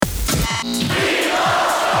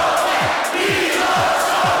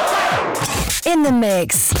in the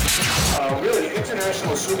mix. Really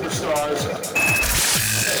international superstars.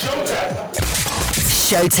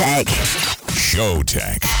 Showtech.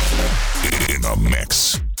 Showtech. Showtech in the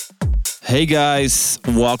mix. Hey guys,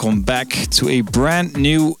 welcome back to a brand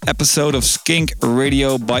new episode of Skink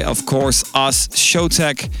Radio by, of course, us,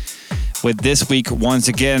 Showtech. With this week, once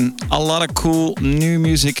again, a lot of cool new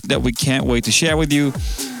music that we can't wait to share with you.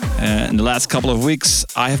 In the last couple of weeks,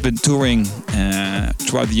 I have been touring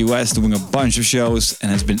throughout the US, doing a bunch of shows,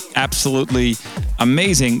 and it's been absolutely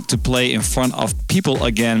amazing to play in front of people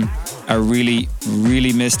again. I really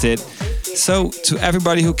missed it. So, to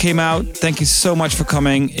everybody who came out, thank you so much for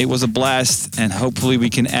coming. It was a blast, and hopefully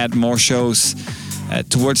we can add more shows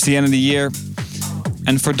towards the end of the year.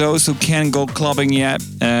 And for those who can't go clubbing yet,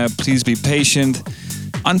 please be patient.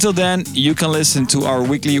 Until then, you can listen to our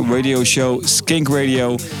weekly radio show, Skink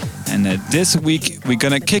Radio. And this week, we're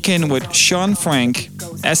gonna kick in with Sean Frank,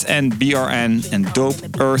 SNBRN, and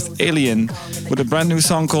Dope Earth Alien with a brand new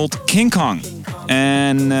song called King Kong.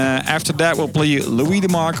 And after that, we'll play you Louis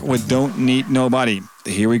DeMarc with Don't Need Nobody.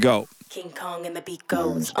 Here we go. King Kong and the beat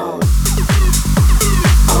goes on.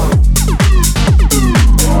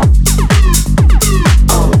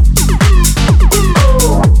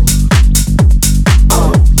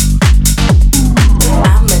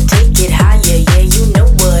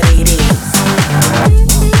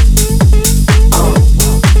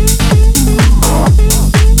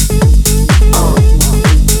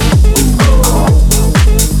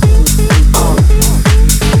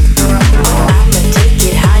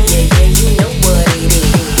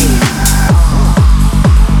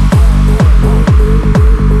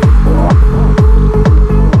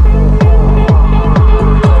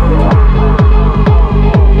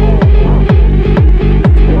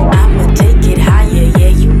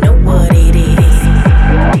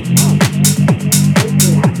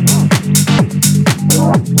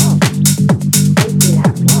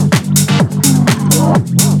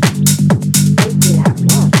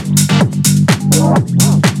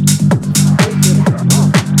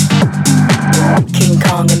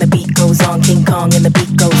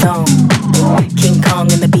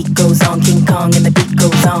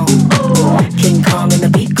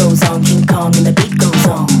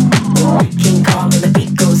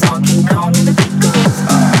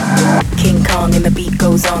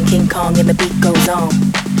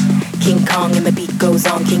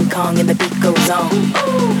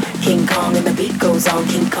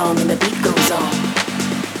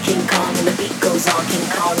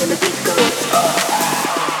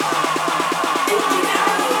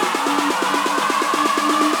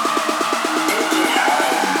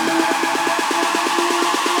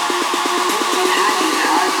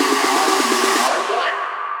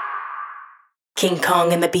 King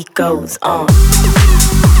Kong and the beat goes on.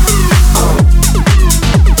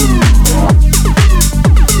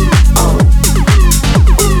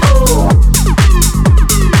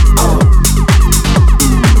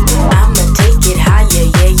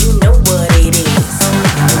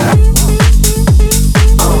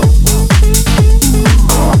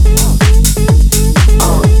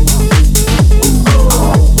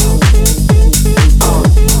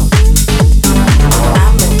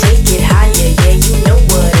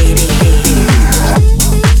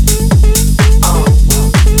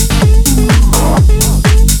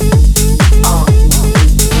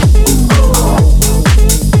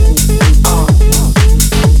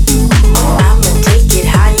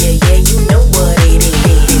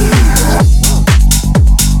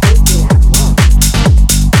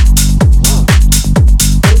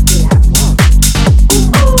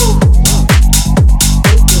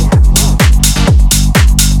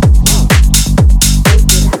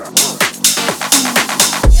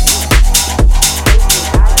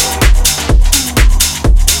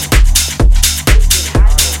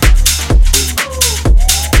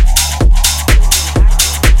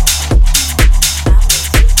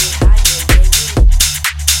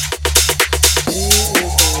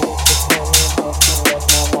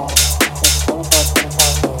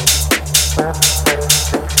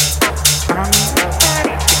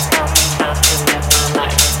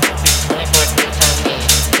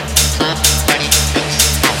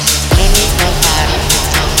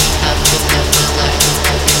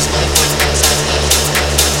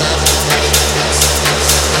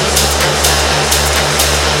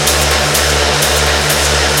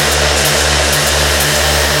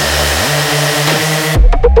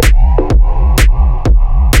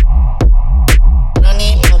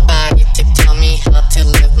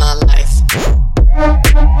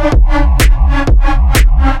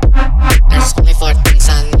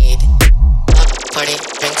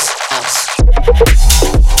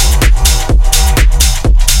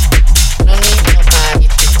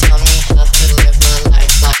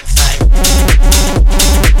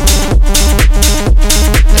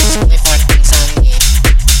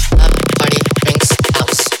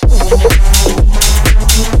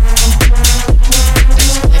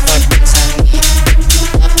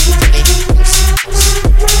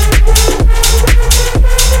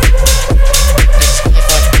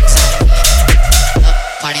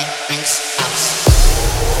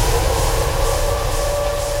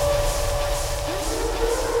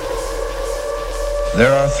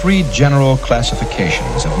 three general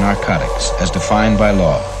classifications of narcotics as defined by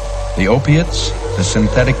law: the opiates, the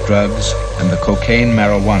synthetic drugs, and the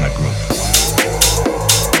cocaine-marijuana group.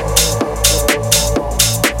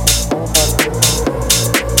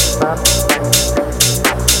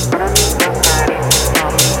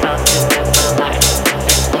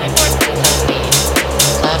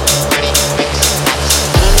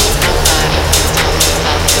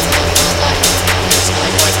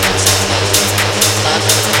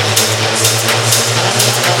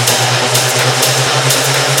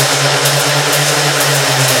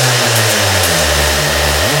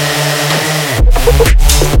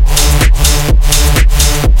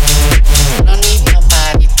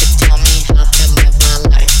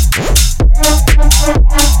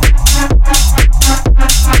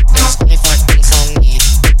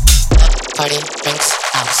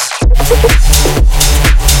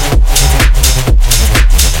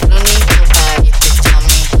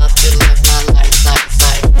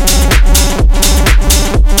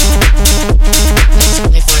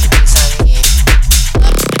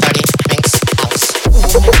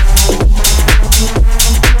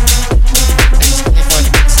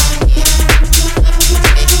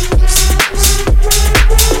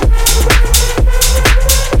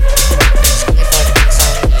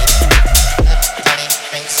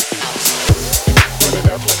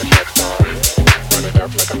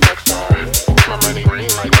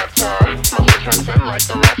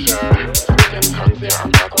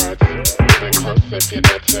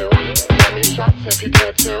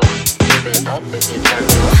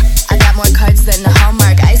 I got more cards than the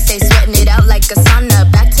Hallmark. I stay sweating it out like a sauna.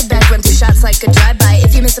 Back to back, run through shots like a drive-by.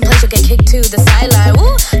 If you miss a place, you'll get kicked to the sideline.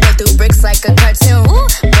 Woo, go through bricks like a cartoon. Woo,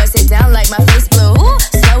 bust it down like my face blue. Woo,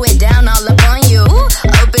 slow it down all up on you. Woo,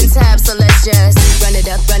 open tab, so let's just run it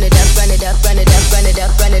up, run it up, run it up, run it up, run it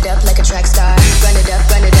up, run it up like a track star. Run it up,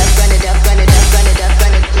 run it up, run it up, run it up, run it up,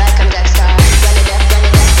 run it like I'm Dexter. Run it up, run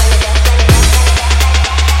it up, run it up, run it up.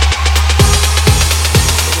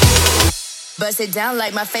 Bust it down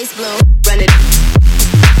like my face blue. Run it,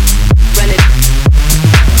 run it,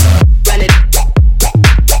 run it, run it,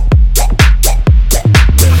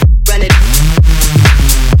 run it,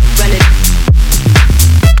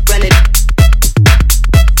 run it,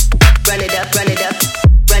 run it up, run it up,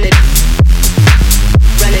 run it,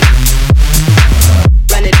 run it,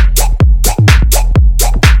 run it,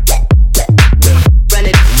 run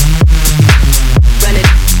it, run it,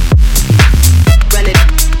 run it.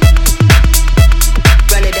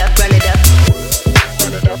 Run it up, run it up.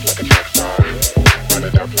 Run it up like a track star. Run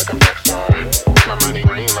it up like a rock star. My money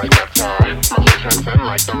green like nectar. My whole transcend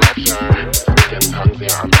like the rapture. Speaking tongues,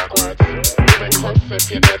 yeah, I'm backwards. Moving close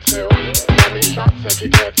if you dare to. Let me shots if you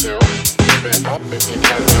care to. Keep it up if you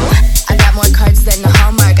can to. I got more cards than the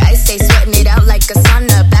Hallmark. I stay sweating it out like a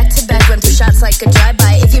sauna. Back to back, run through shots like a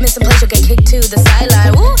drive-by. If you miss a place, you'll get kicked to the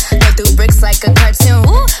sideline. Woo, go through bricks like a cartoon.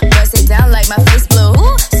 Woo, bust it down like my face blue.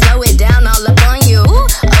 Woo, slow it down all up on you. Woo,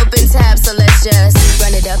 open tab, so let's just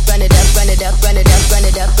run it up, run it up, run it up, run it up, run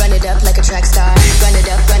it up, run it up like a track star. Run it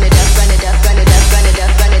up, run it up, run it up, run it up, run it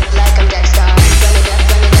up, run it like I'm Dexter. Run it up,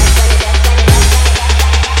 run it up, run it up, run it up.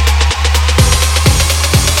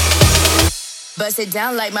 Bust it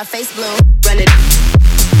down like my face blue. Run it,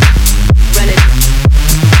 run it,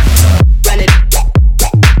 run it, run it,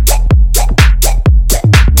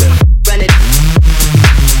 run it,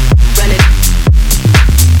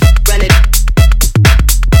 run it,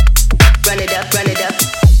 run it up, run it up,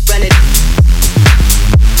 run it,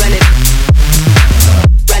 run it, run it,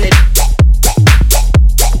 run it,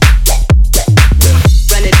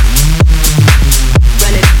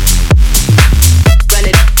 run it, run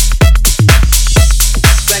it.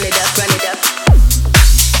 Run it up, run it up.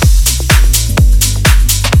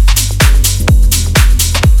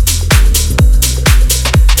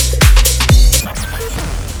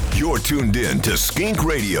 You're tuned in to Skink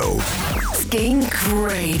Radio. Skink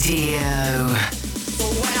Radio.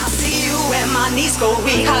 When I see you and my knees go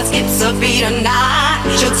weak, heart skips a beat a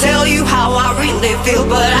night. She'll tell you how I really feel,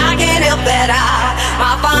 but I can't help that I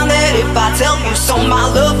might find that if I tell you so, my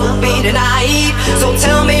love will be naive. So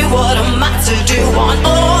tell me what am I to do on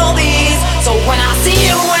all these? So when I see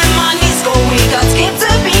you and my knees go weak, heart skips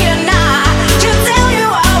a beat a night. She'll tell you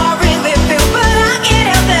how I really feel, but I can't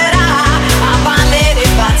help that I find that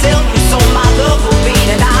if I tell you so, my love will be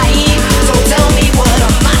naive. So tell me what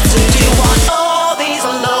am I to do on all these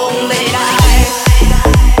lonely nights?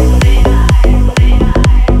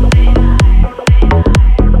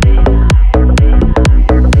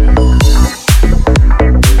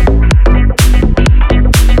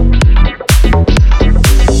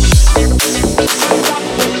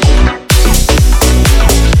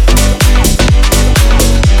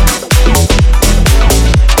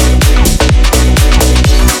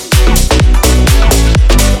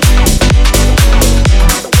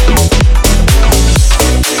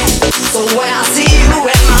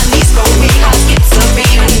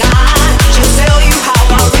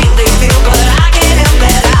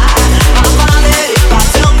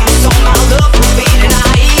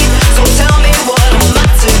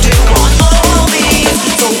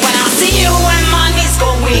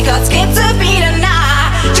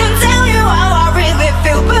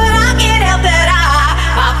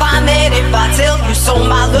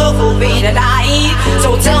 that I eat.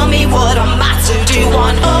 So tell me what am I to do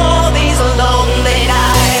on all these lonely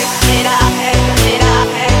nights?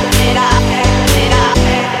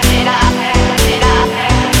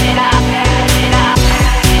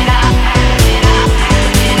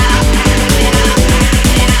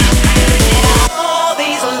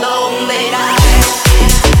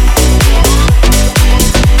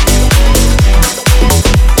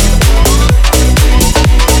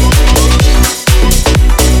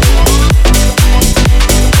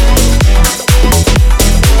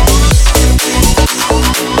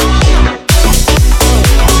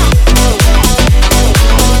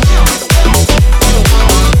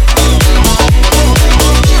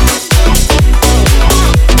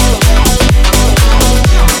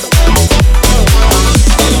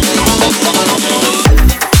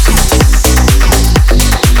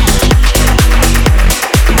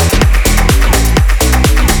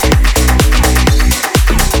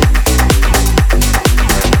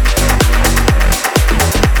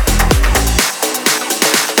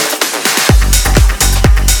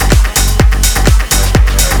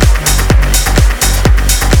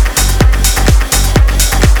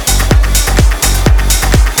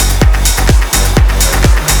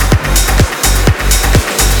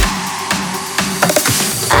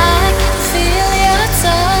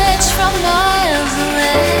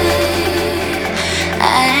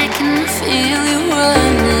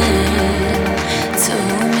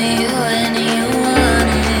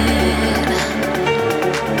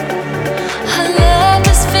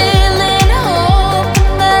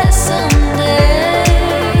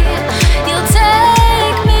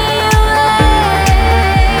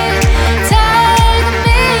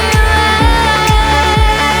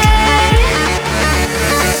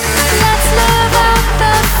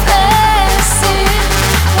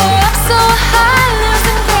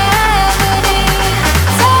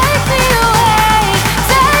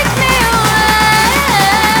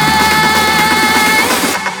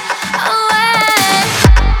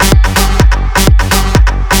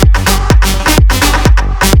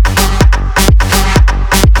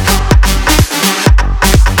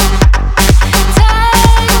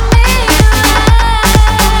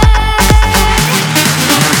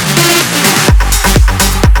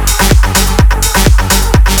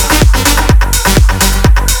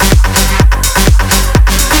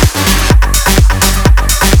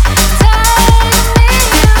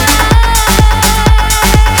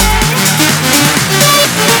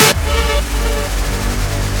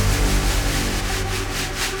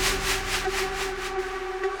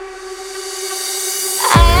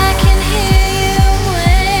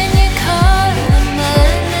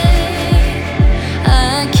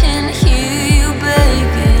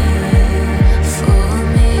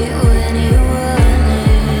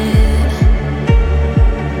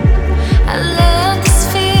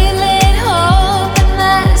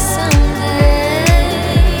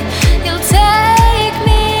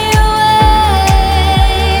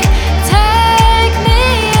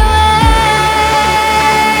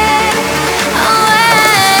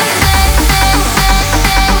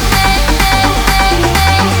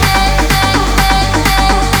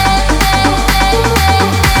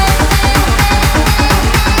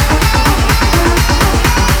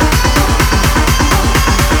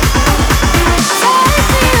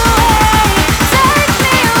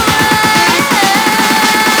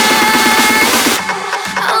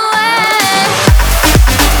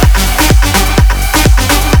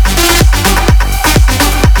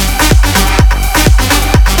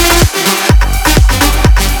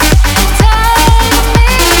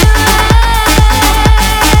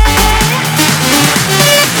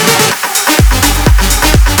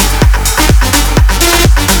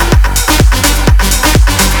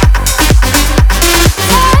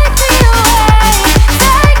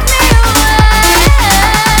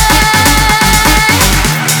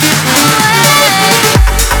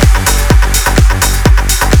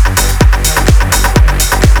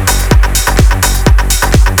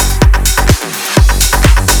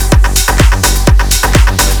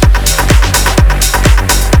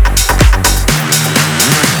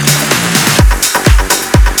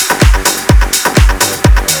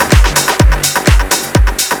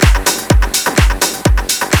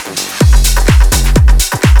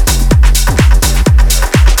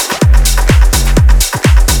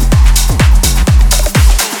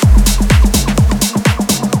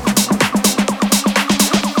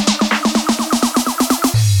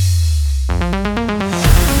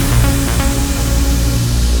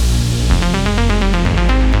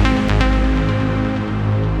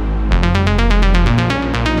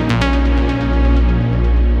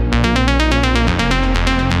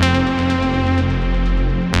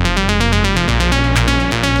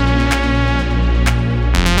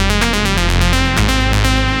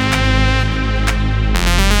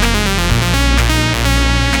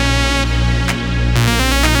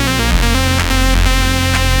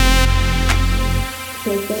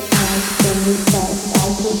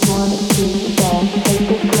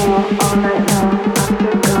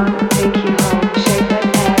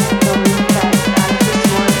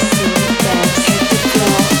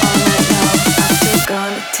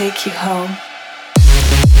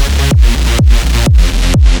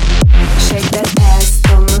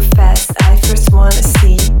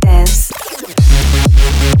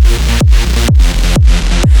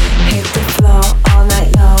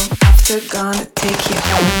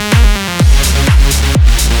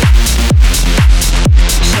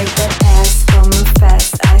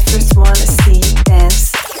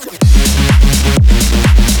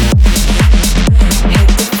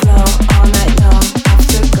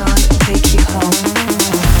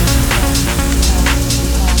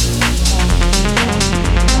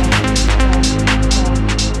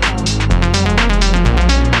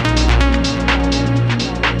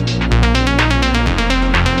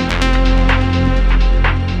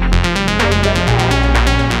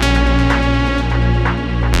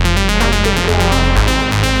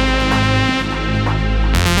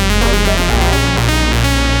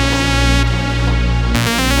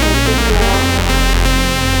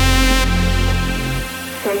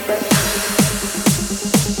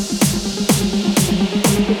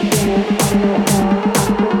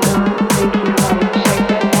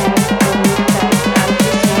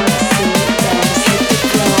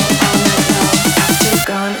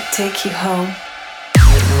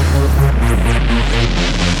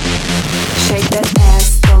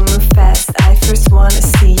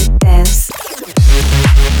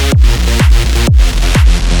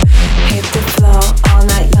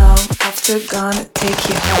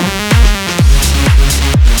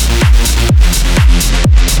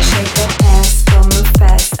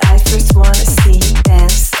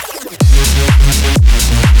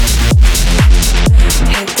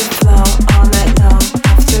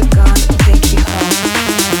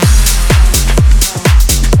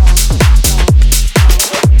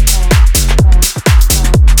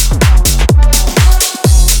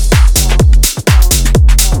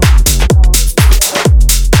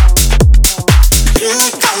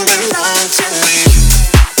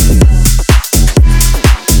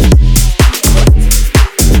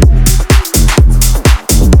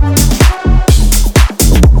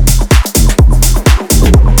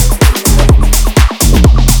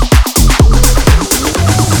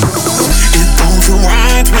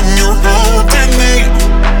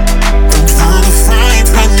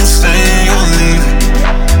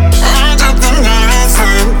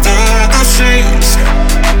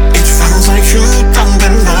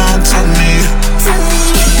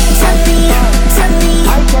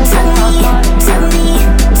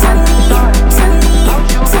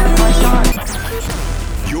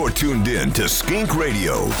 Skink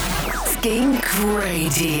Radio. Skink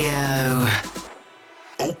Radio.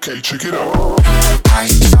 Okay, check it out. My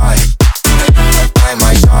side, by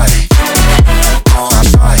my side, go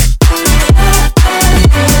outside.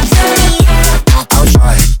 Go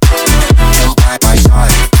outside, you by my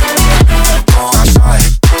side, go outside.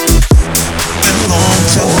 Belong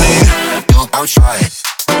to me, go outside,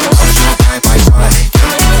 you by my side,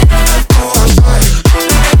 go outside.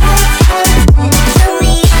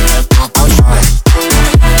 Go outside,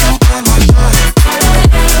 you by my side,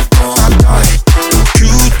 go outside.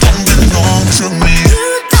 You don't belong to me.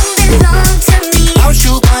 I'll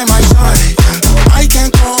shoot by my side. I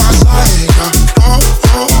can't go outside.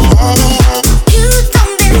 You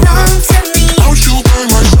don't belong to me. I'll shoot by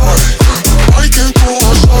my side. I can't go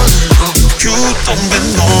outside. You don't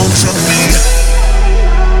belong to me.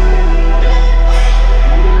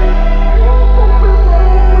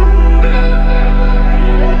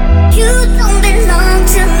 You don't belong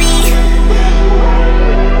to me.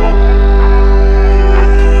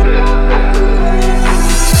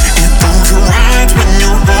 It don't feel right when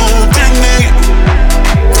you're holding me.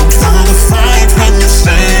 Don't find a fight when you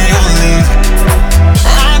say you'll leave.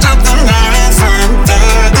 Out of the night under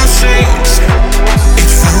the sheets. It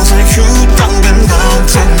feels like you don't belong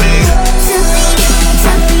to me.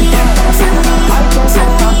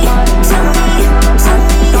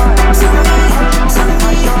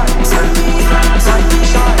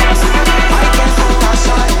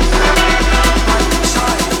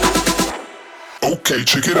 Okay,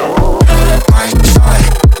 check it out. My side,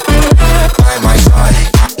 by my side.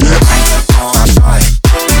 I can't go outside.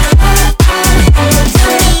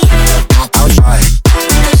 Go outside.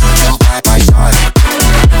 You by my side.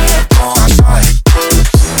 Go outside.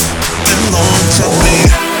 Belong to me.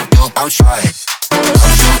 Go outside.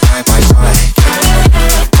 You by my side.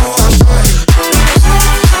 Go outside.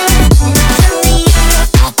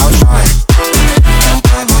 Go outside. You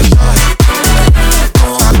by my side. Go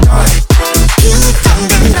outside. You don't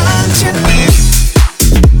belong to me.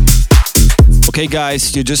 Okay,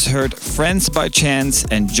 guys, you just heard Friends by Chance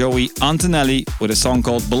and Joey Antonelli with a song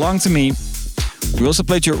called Belong to Me. We also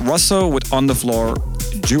played you Russo with On the Floor,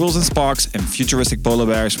 Jewels and Sparks and Futuristic Polar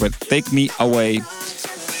Bears with Take Me Away,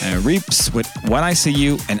 Reaps with When I See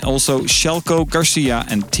You, and also Shelko Garcia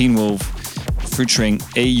and Teen Wolf featuring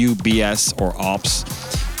AUBS or Ops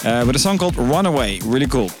with a song called Runaway. Really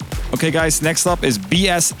cool. Okay, guys, next up is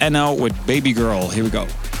BSNO with Baby Girl. Here we go.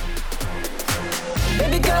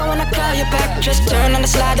 Baby girl, when I call you back, just turn on the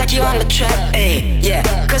slide like you on the track, ayy, yeah.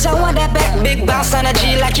 Cause I want that back, big bounce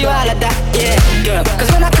energy like you all of that, yeah, girl. Cause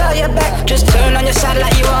when I call you back, just turn on your side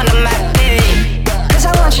like you on the mat, ayy. Cause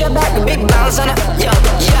I want your back, big bounce on it, yo,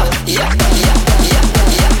 yo, yo, yo, yo,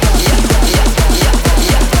 yo.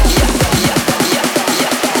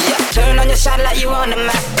 Turn on your side like you on the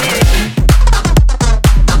mat, ayy.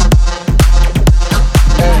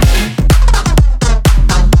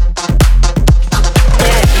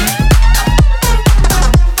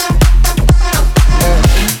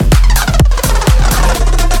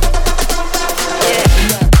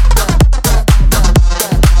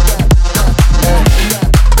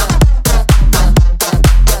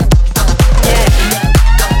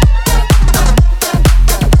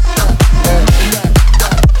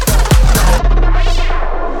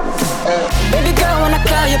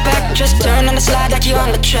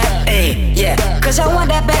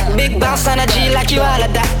 Energy like you all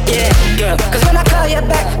of that, yeah, girl. Cause when I call you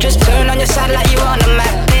back, just turn on your side like you on the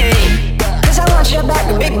mat, hey. Cause I want your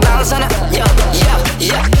back, big bounce on it, yo, yo,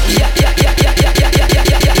 yo, yo, yo, yo, yo, yo, yo, yo, yo,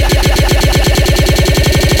 yo, yo, yo, yo, yo, yo.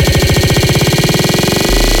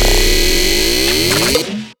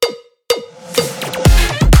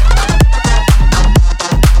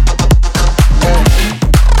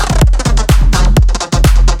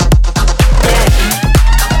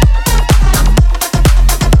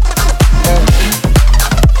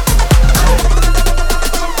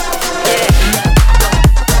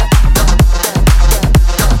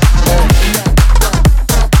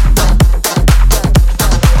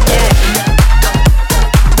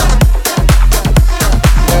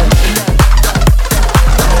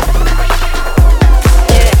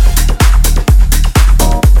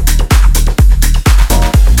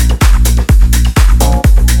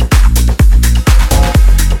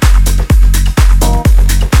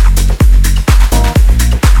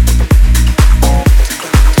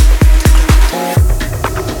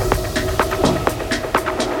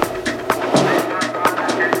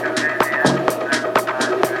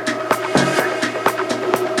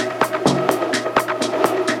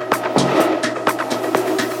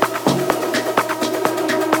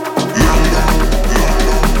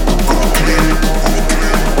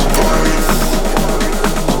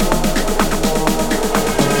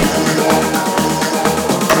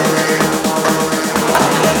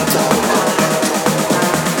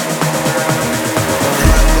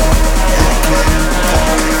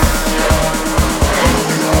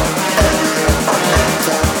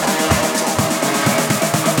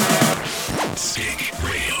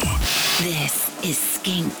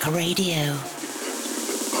 Skink Radio.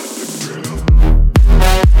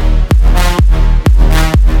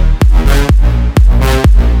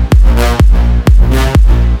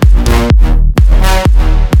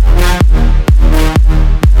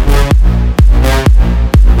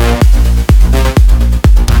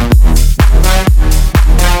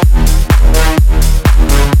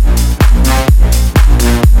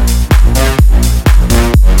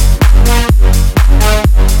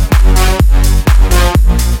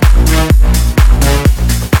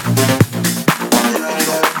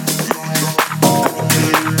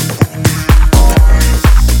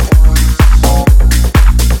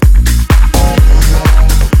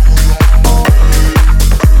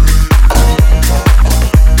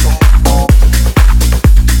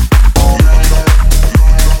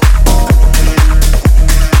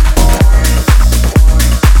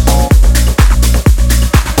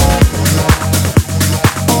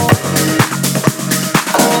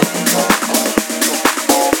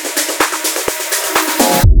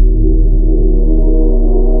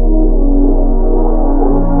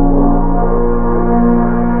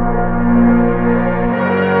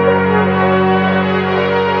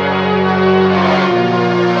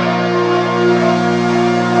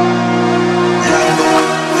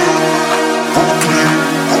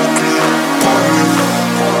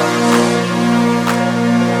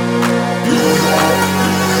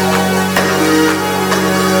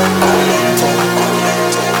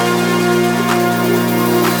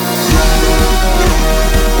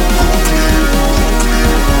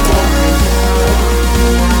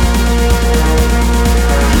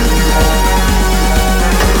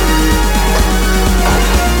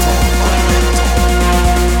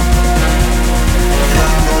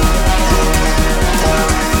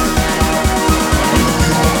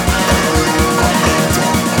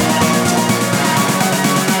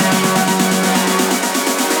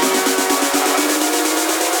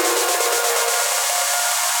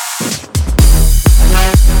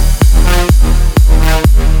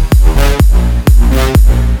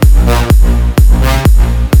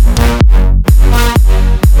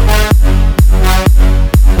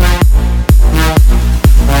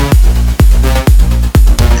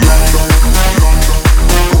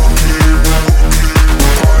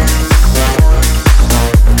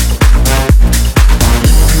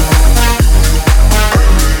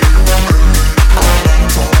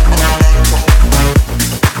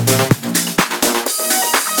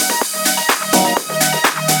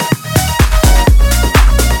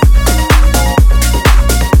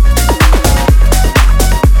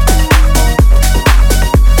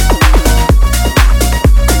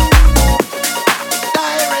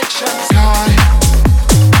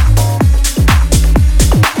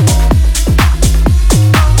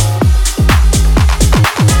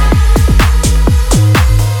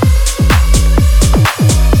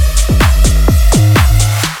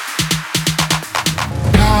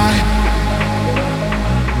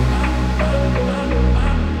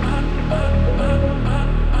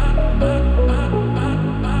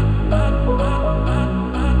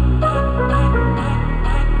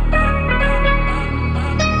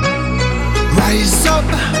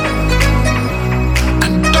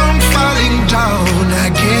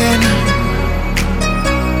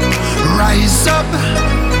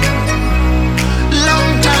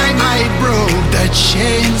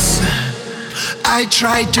 I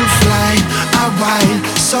tried to fly a while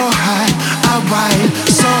so high, a while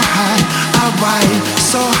so high, a while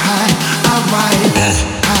so high, a while high,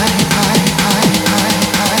 high, high, high, high,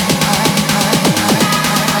 high, high,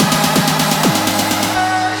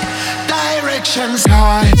 high. Directions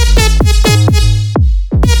high.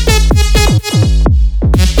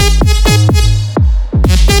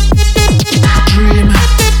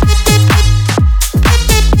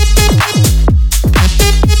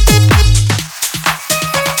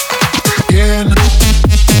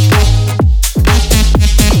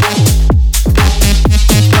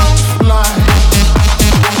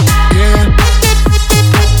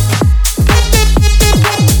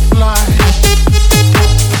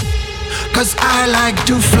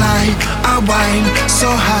 To fly a while so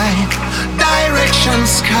high, direction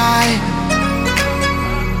sky.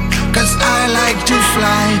 Cause I like to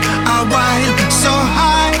fly a while so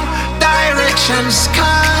high, direction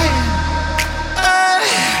sky.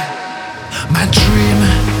 My dream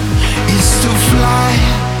is to fly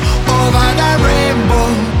over the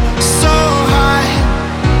rainbow so high.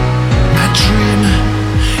 My dream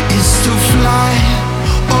is to fly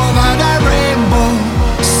over the rainbow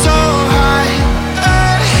so high.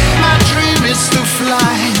 Is to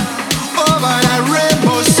fly over that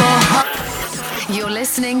rainbow so high. You're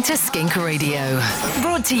listening to Skink Radio,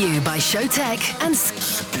 Brought to you by Showtech and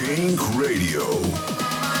Skink Radio.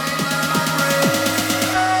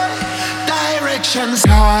 Directions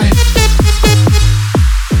high.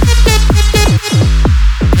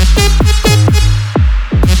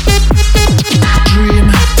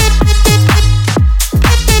 Dream.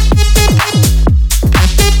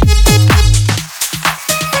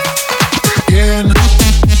 Again.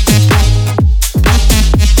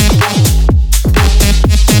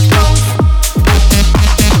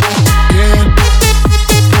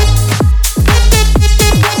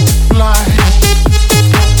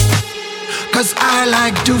 I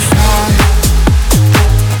like to fly.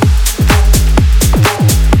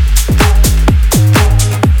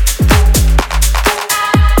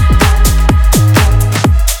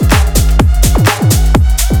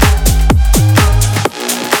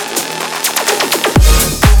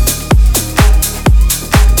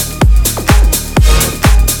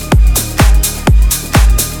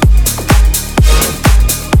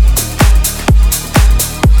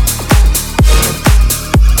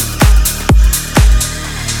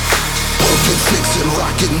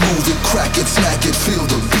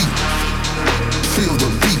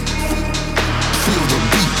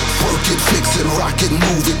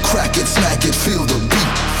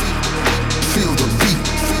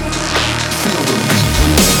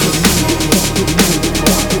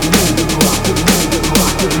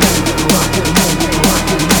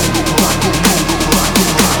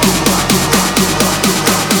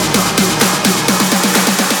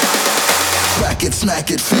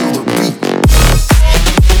 Smack it, feel the beat.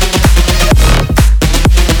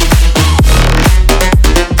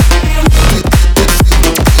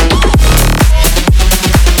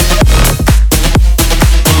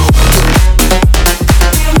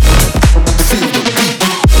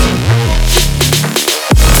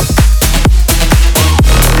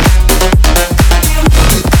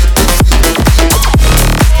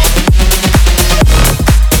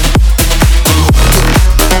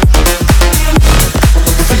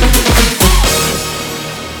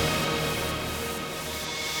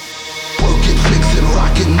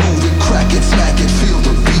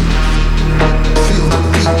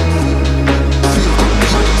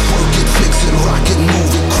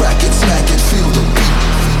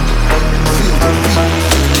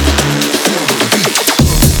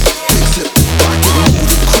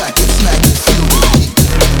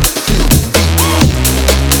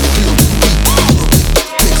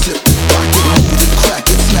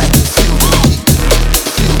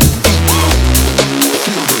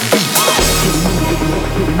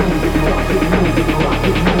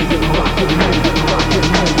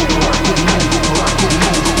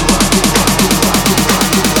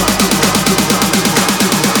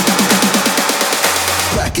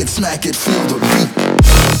 Smack it, feel the beat.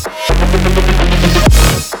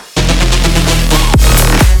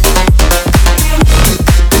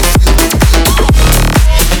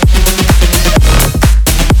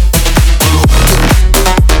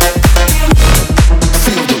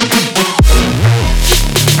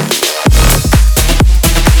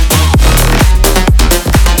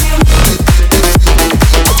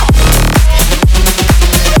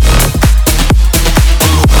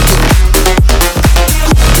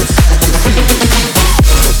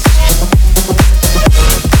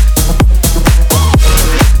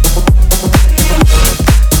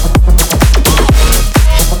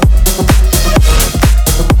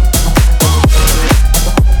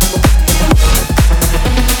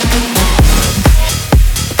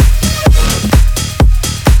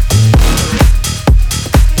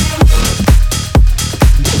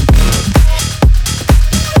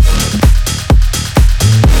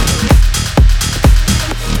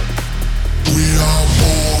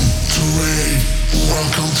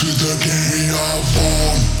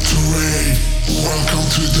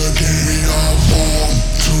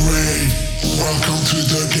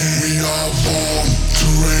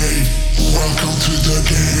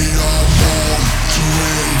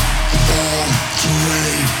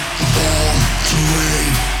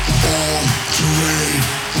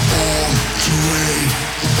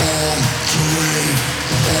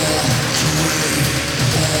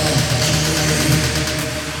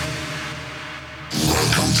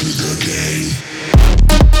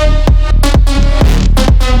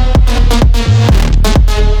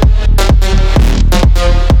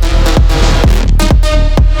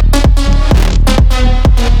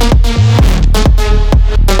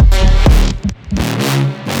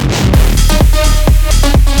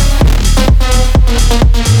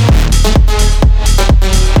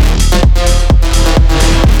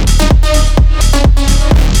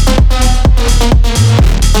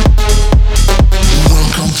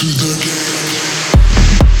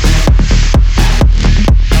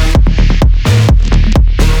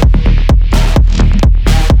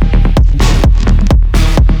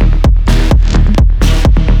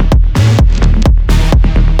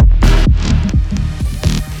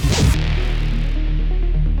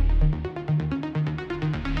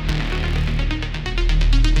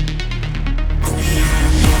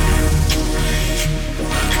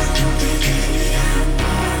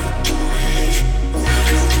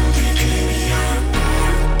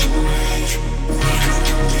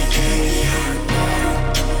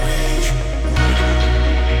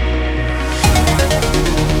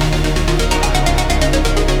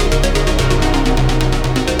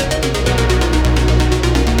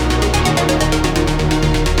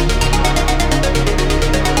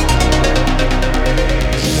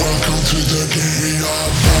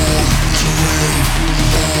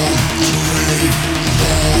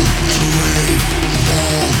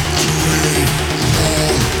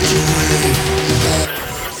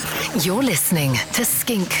 You're listening to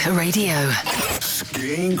Skink Radio.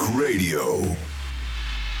 Skink Radio.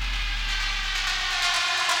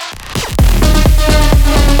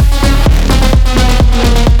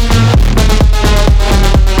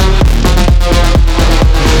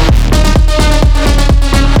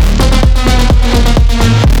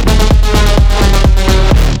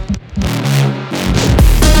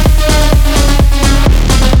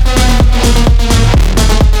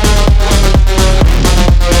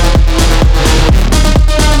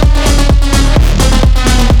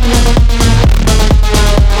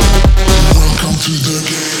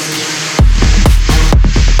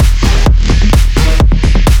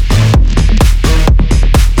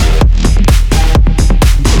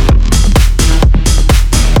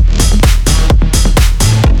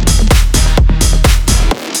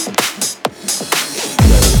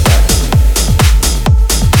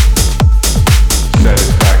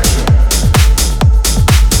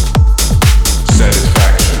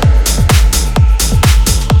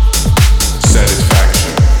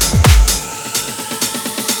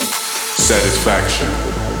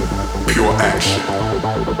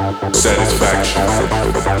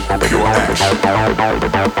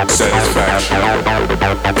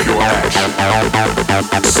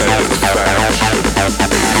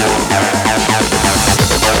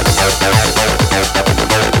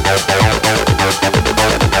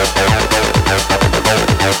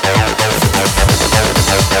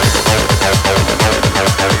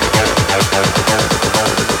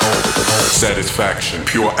 Satisfaction,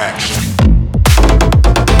 pure action.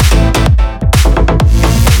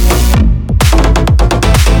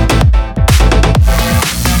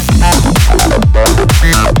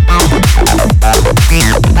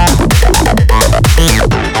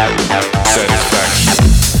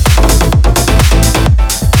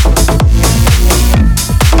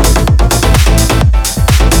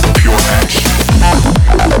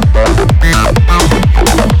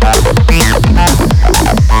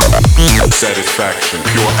 Satisfaction,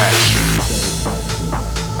 pure action.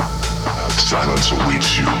 Silence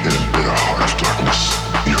awaits you in a bitter heart of darkness.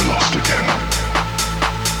 You're lost again.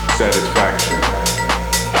 Satisfaction.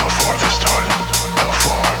 How far this time? How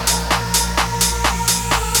far?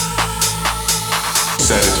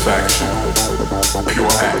 Satisfaction,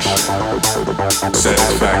 pure action.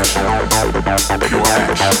 Satisfaction, pure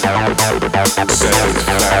action.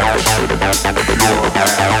 Satisfaction, pure action.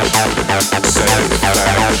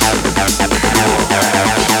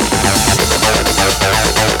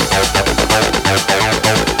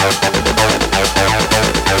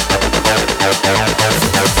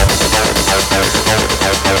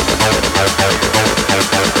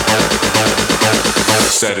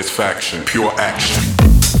 Satisfaction, pure Satisfaction, pure action.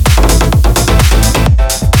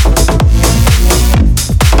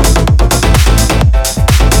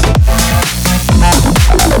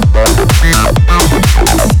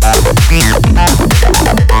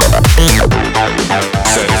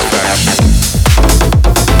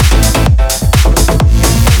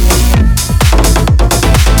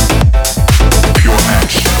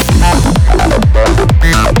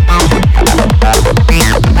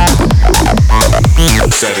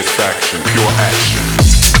 Satisfaction, pure action.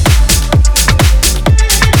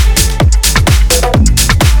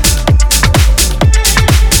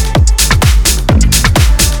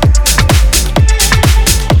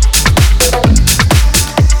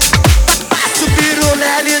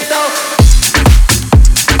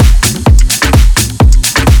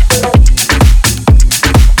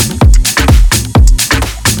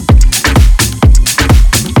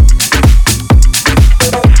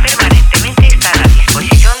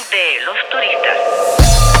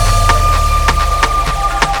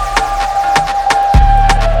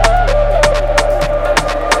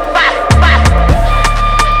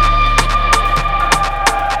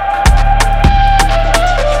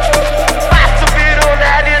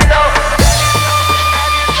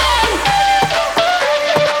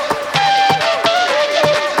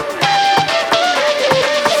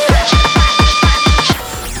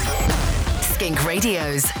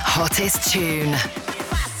 Radio's hottest tune.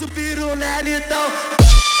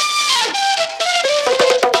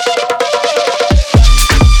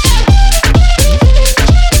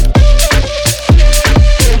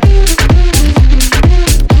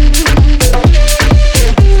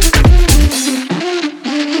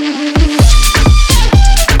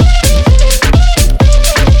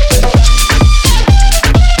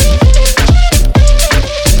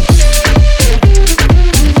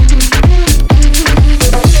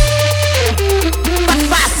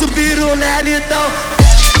 Então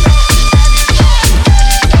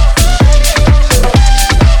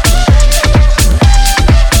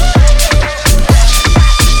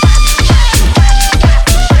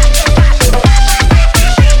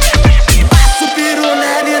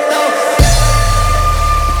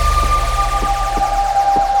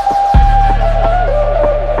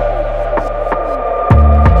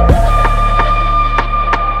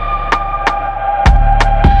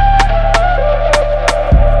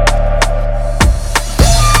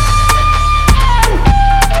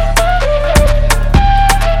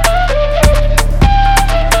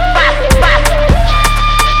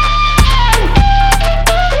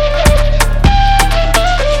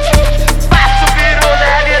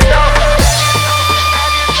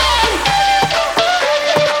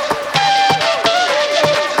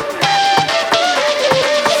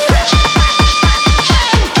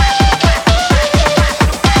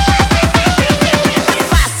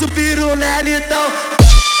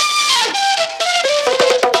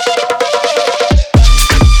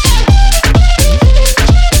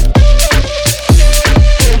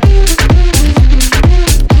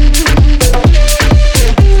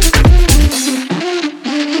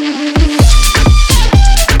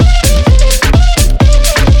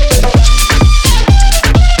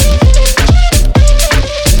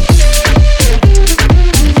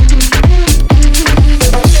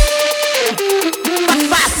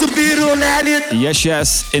Yes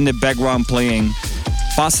Yes in the background playing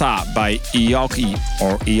Pasa by Ioki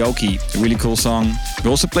or Ioki, really cool song. We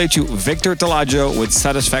also played you Victor Talaggio with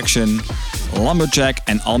Satisfaction, Lumberjack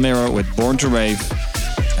and Almero with Born to Rave,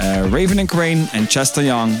 Raven and Crane and Chester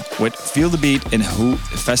Young with Feel the Beat in Who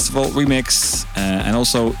Festival Remix, and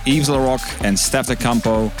also Yves LaRock and Steph De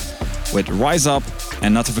Campo with Rise Up,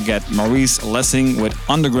 and not to forget Maurice Lessing with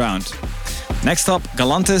Underground. Next up,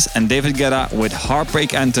 Galantis and David Guetta with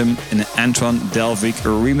Heartbreak Anthem in an Antoine Delvig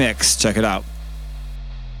remix. Check it out.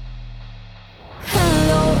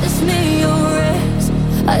 Hello, it's me, your ex.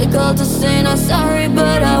 I called to say not sorry,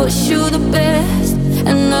 but I wish you the best.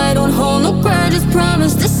 And I don't hold no grudges,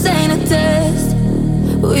 promise this ain't a test.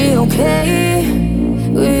 We okay,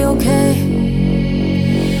 we okay.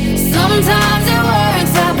 Sometimes it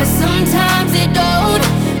works out, but sometimes it don't.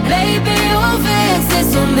 Maybe we'll fix it,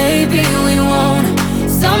 so maybe we won't.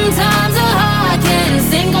 Sometimes a heart can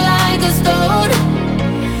sink like a stone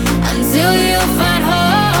until you find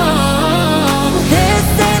home.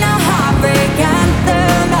 This ain't a heartbreak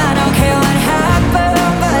anthem. I don't care what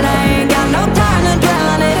happened, but I ain't got no time to dwell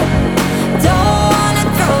on it. Don't wanna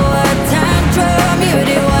throw a tantrum. You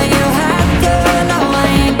did what you had to. No, I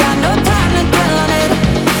ain't got no time to dwell on it.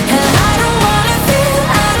 And I don't wanna feel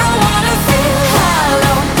hollow,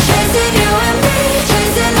 chasing you and me,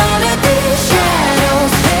 chasing all of these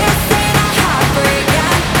shadows. This ain't a heartbreak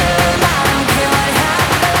anthem. I don't care what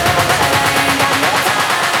happened, but I ain't got no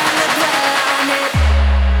time to dwell on it.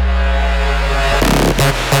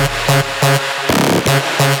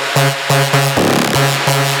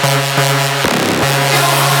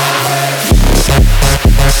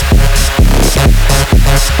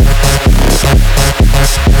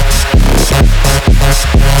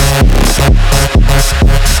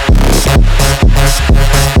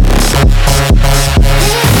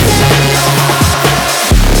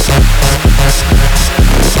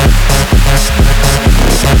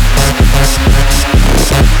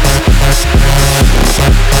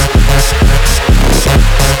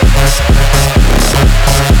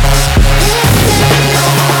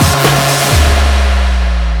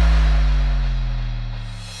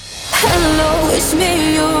 Hello, it's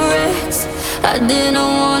me, your ex. I didn't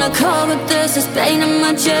wanna call, but there's this pain in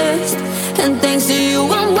my chest. And thanks to you,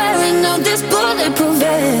 I'm wearing out this bulletproof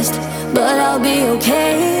vest. But I'll be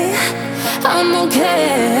okay, I'm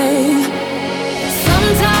okay.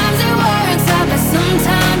 Sometimes it works out, but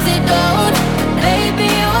sometimes it don't. Maybe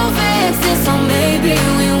you'll fix it, so maybe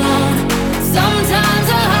we won't. Sometimes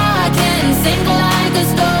a heart can sink like a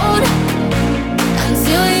stone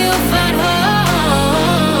until you find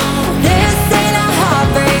home. This ain't a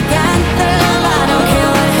heartbreak anthem. I don't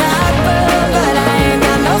care what happened, but I ain't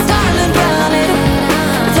got no time to dwell on it.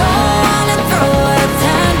 Don't wanna throw a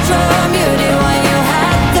tantrum. You did what you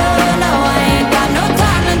had to. No, I ain't got no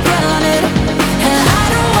time to dwell on it.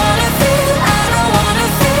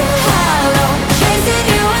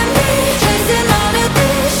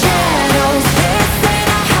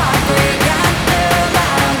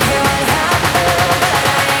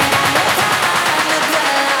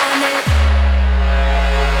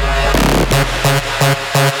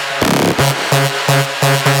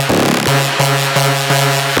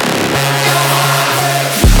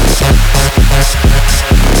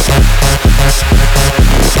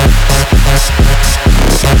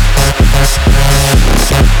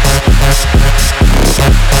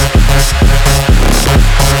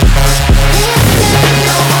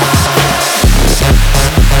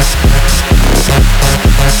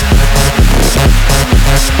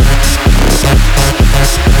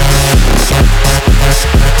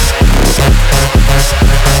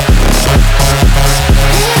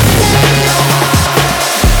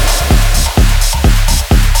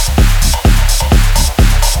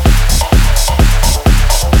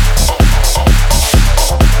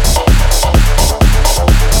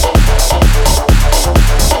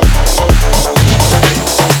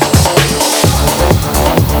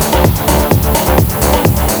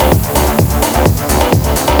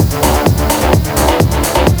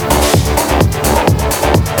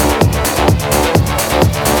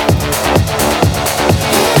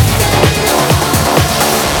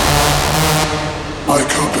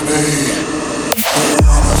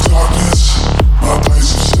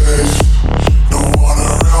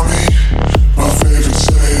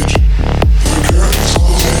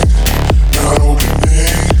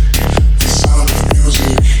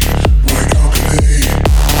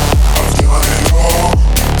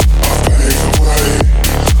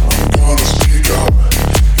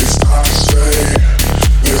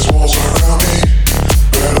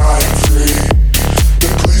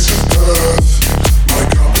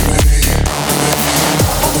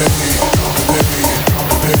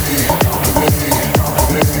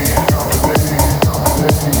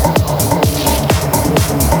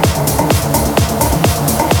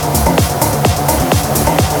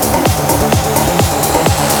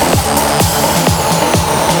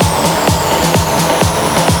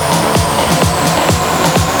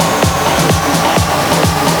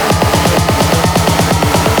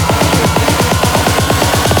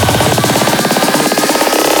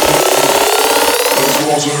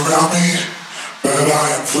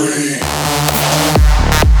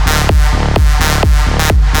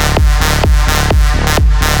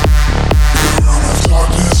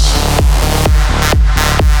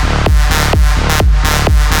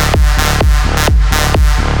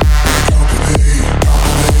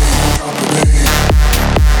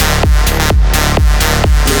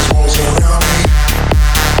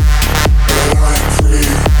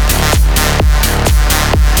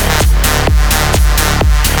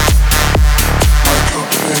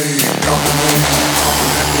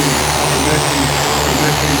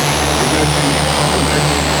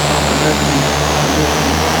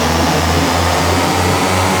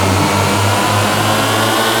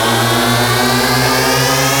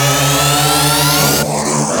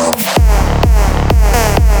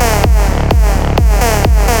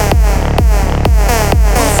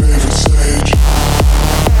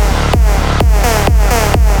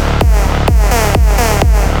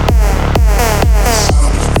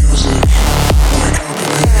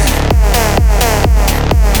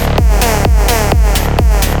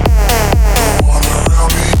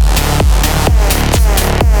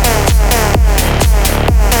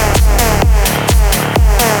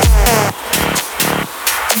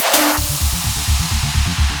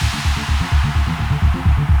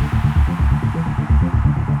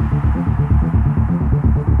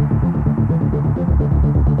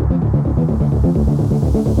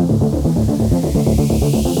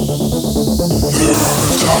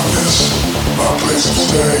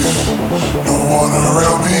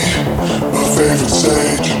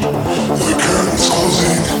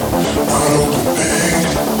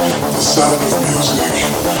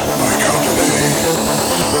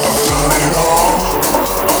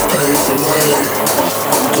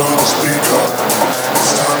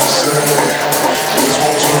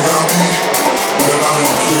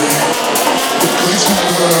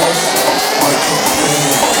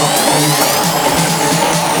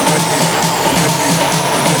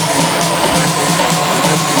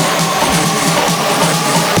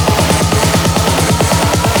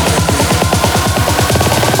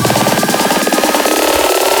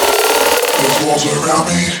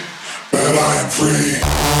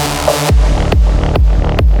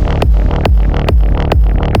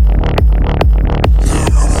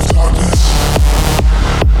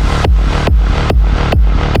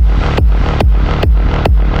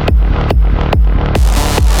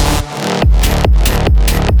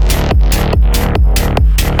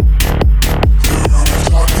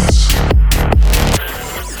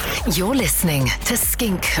 You're listening to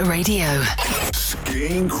Skink Radio.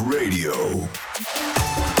 Skink Radio.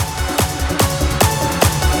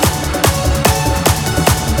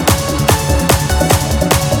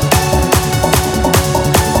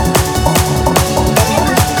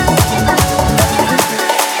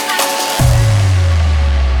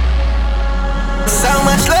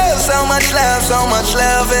 So much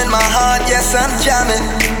love in my heart, yes I'm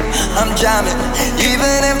jamming,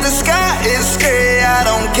 even if the sky is gray, I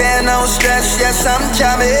don't care, no stress, yes I'm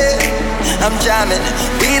jamming,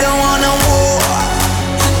 we don't want no war,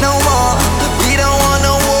 no more, we don't want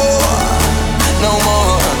no war, no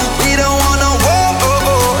more, we don't want no war,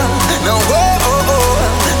 no war,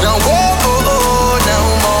 no war, no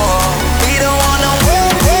more, we don't want no war.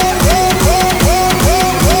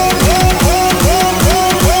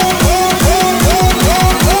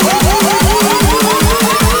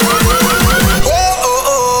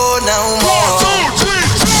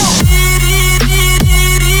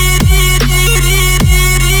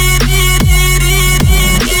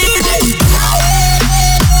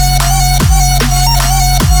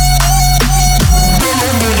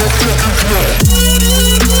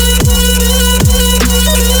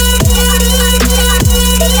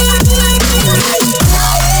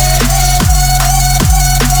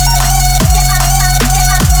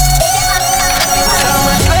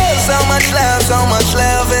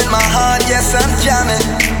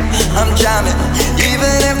 I'm jamming, even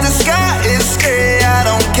if the sky is gray, I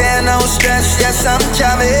don't care, no stress, yes I'm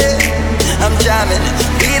jamming,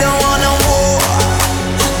 we don't want no war,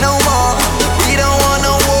 no more, we don't want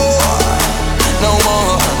no war, no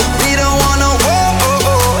more, we don't want no war,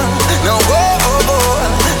 no war,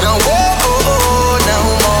 no war, no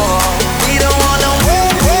more, we don't want no war.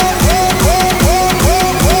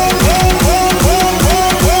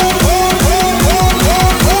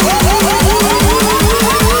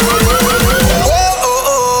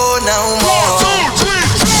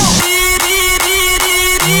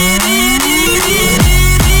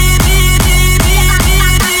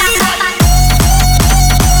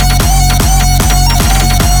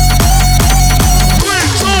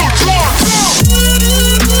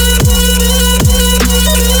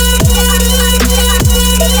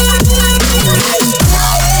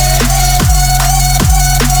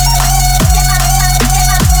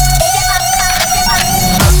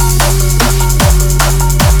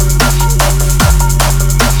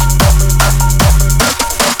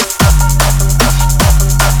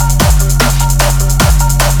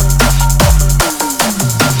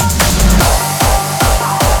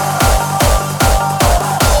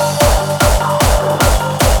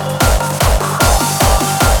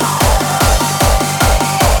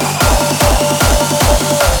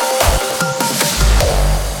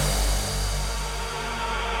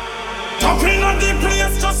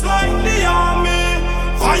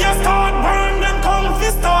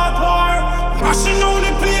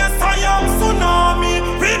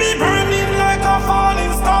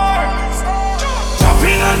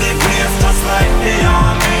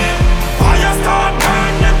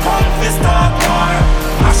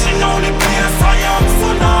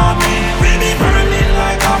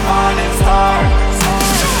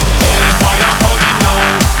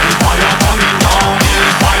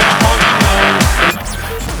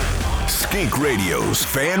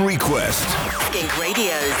 request. Skink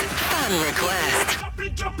Radio's fan request.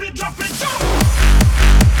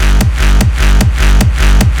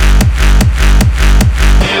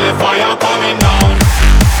 Feel the fire coming down.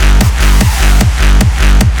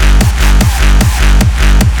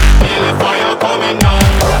 Feel the fire coming down.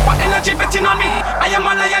 What energy betting on me? I am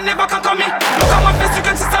a lion, never can come me. Look at my face, you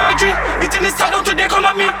can see some dream. Eating this shadow today, come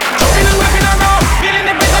at me. Jumping and waving around, feeling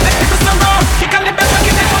the beat of the people surround. Kick on the best, like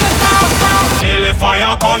it on the ground. Feel the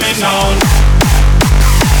fire coming down.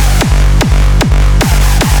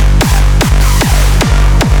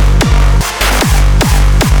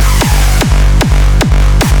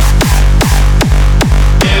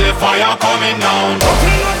 Feel the fire coming down.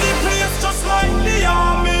 Feel the place just like the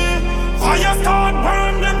army. Fire start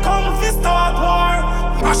burn, then come fi start war.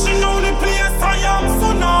 Mashing on the place, I am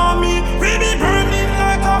tsunami. We be burning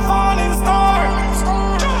like a falling star.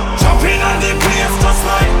 Jumping on the place just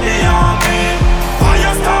like the army.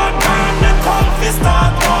 Fire start burn, then come fi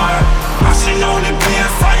start war. Mashing on the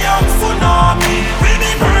place, I am tsunami. We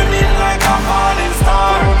be burning like a falling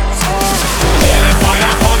star. Feel the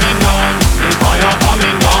fire coming down. The fire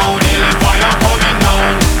coming down. Feel the fire coming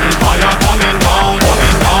down. The fire coming down.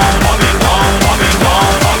 Coming down. Coming down. Coming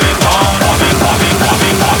down. Coming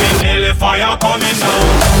down. Coming. Feel the fire coming down.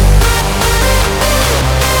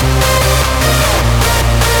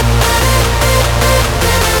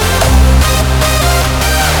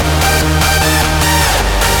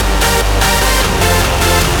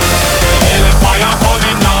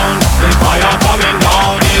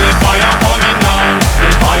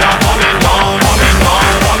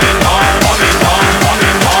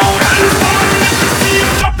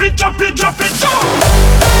 Drop it down.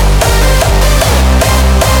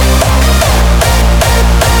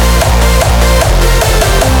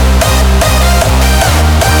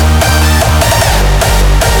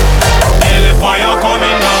 Feel the fire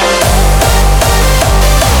coming down.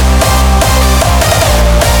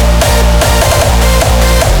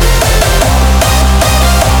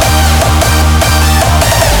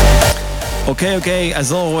 Okay,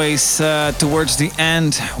 as always, towards the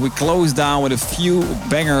end, we close down with a few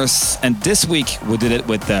bangers. And this week, we did it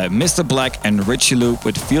with Mr. Black and Richie Loop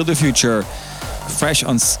with Feel the Future, fresh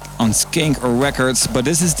on Skink Records. But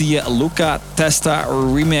this is the Luca Testa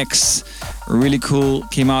remix. Really cool,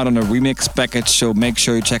 came out on a remix package, so make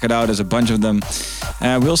sure you check it out. There's a bunch of them.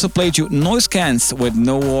 We also played you Noise Cans with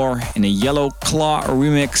No War in a Yellow Claw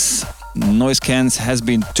remix. Noise Cans has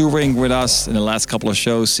been touring with us in the last couple of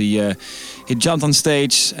shows. He jumped on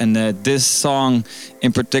stage, and this song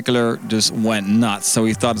in particular just went nuts. So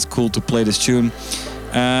we thought it's cool to play this tune.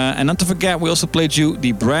 And not to forget, we also played you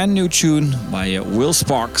the brand new tune by Will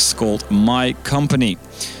Sparks called My Company.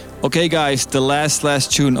 Okay, guys, the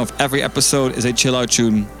last tune of every episode is a chill out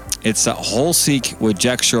tune. It's a Whole Seek with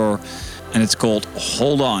Jack Shore, and it's called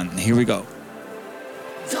Hold On. Here we go.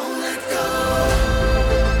 Don't let go.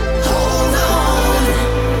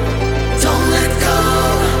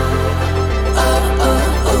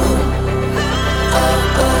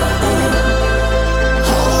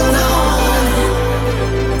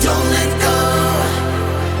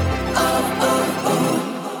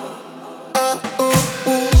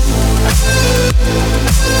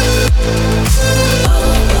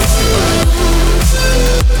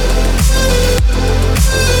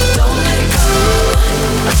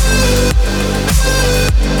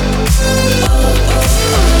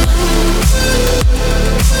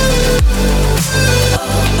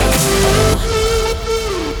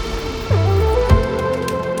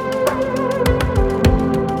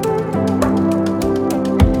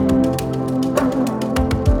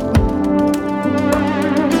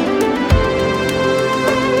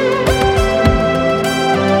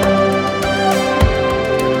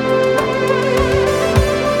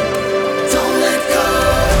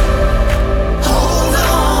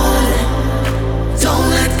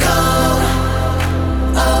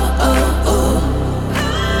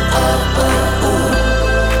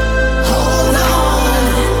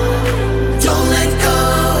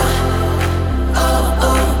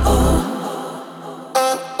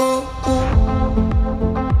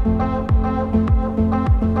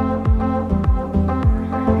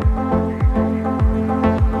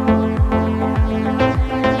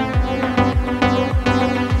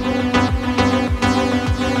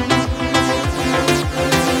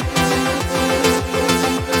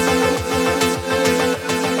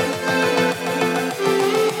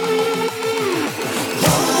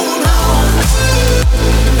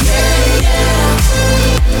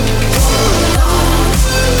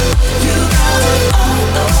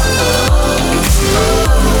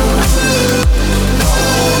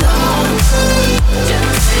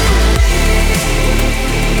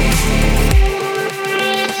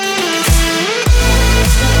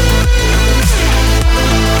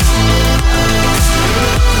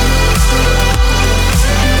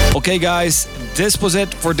 Okay, guys, this was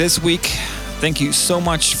it for this week. Thank you so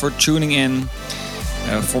much for tuning in.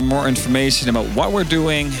 For more information about what we're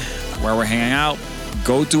doing, where we're hanging out,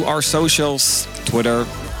 go to our socials, Twitter,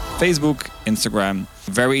 Facebook, Instagram.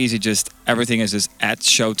 Very easy, just everything is just at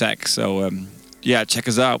Showtek. So yeah, check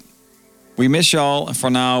us out. We miss y'all. And for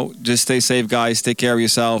now, just stay safe, guys. Take care of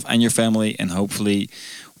yourself and your family, and hopefully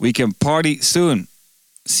we can party soon.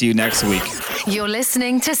 See you next week. You're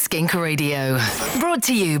listening to Skink Radio, brought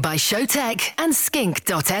to you by Showtek and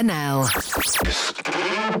skink.nl.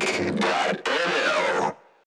 Skink.nl